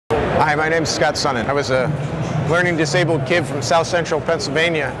Hi, my name's Scott Sonnon. I was a learning disabled kid from South Central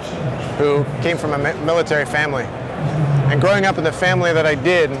Pennsylvania who came from a military family. And growing up in the family that I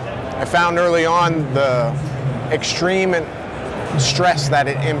did, I found early on the extreme stress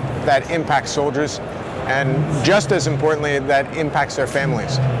that impacts soldiers, and just as importantly, that impacts their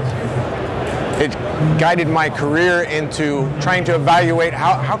families. It guided my career into trying to evaluate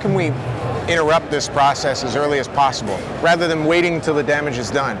how can we interrupt this process as early as possible, rather than waiting until the damage is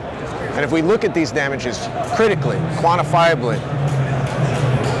done. And if we look at these damages critically, quantifiably,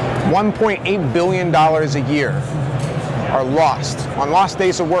 $1.8 billion a year are lost on lost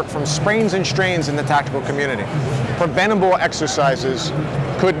days of work from sprains and strains in the tactical community. Preventable exercises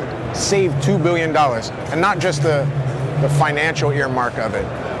could save $2 billion, and not just the financial earmark of it,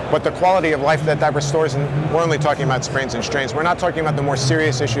 but the quality of life that restores. And we're only talking about sprains and strains. We're not talking about the more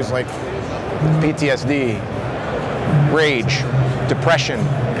serious issues like PTSD, rage, depression,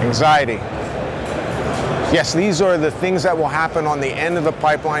 anxiety. Yes, these are the things that will happen on the end of the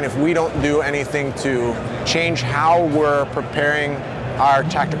pipeline if we don't do anything to change how we're preparing our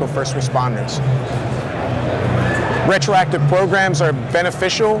tactical first responders. Retroactive programs are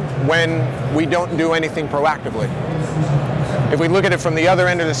beneficial when we don't do anything proactively. If we look at it from the other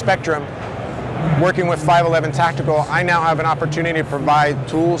end of the spectrum, working with 511 Tactical, I now have an opportunity to provide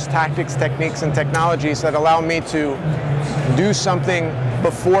tools, tactics, techniques, and technologies that allow me to do something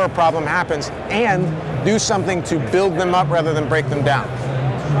before a problem happens and do something to build them up rather than break them down.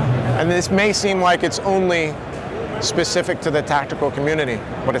 And this may seem like it's only specific to the tactical community,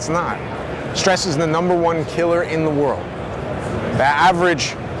 but it's not. Stress is the #1 killer in the world. The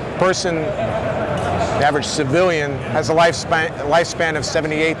average person, the average civilian, has a lifespan of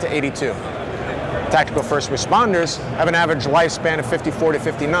 78 to 82. Tactical first responders have an average lifespan of 54 to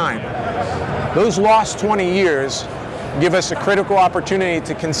 59. Those lost 20 years give us a critical opportunity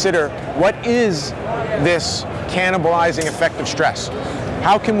to consider what is this cannibalizing effect of stress.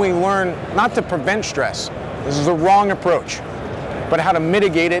 How can we learn not to prevent stress? This is the wrong approach, but how to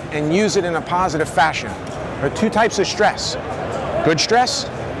mitigate it and use it in a positive fashion. There are two types of stress. Good stress,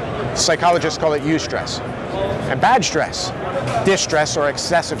 psychologists call it eustress, and bad stress, distress or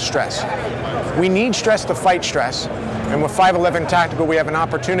excessive stress. We need stress to fight stress, and with 511 Tactical, we have an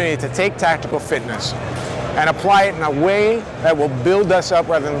opportunity to take tactical fitness and apply it in a way that will build us up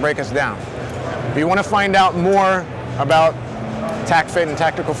rather than break us down. If you want to find out more about Tacfit and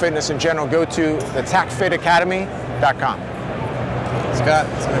tactical fitness in general, go to the tacfitacademy.com. Scott,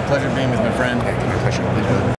 it's been a pleasure being with my friend. My pleasure.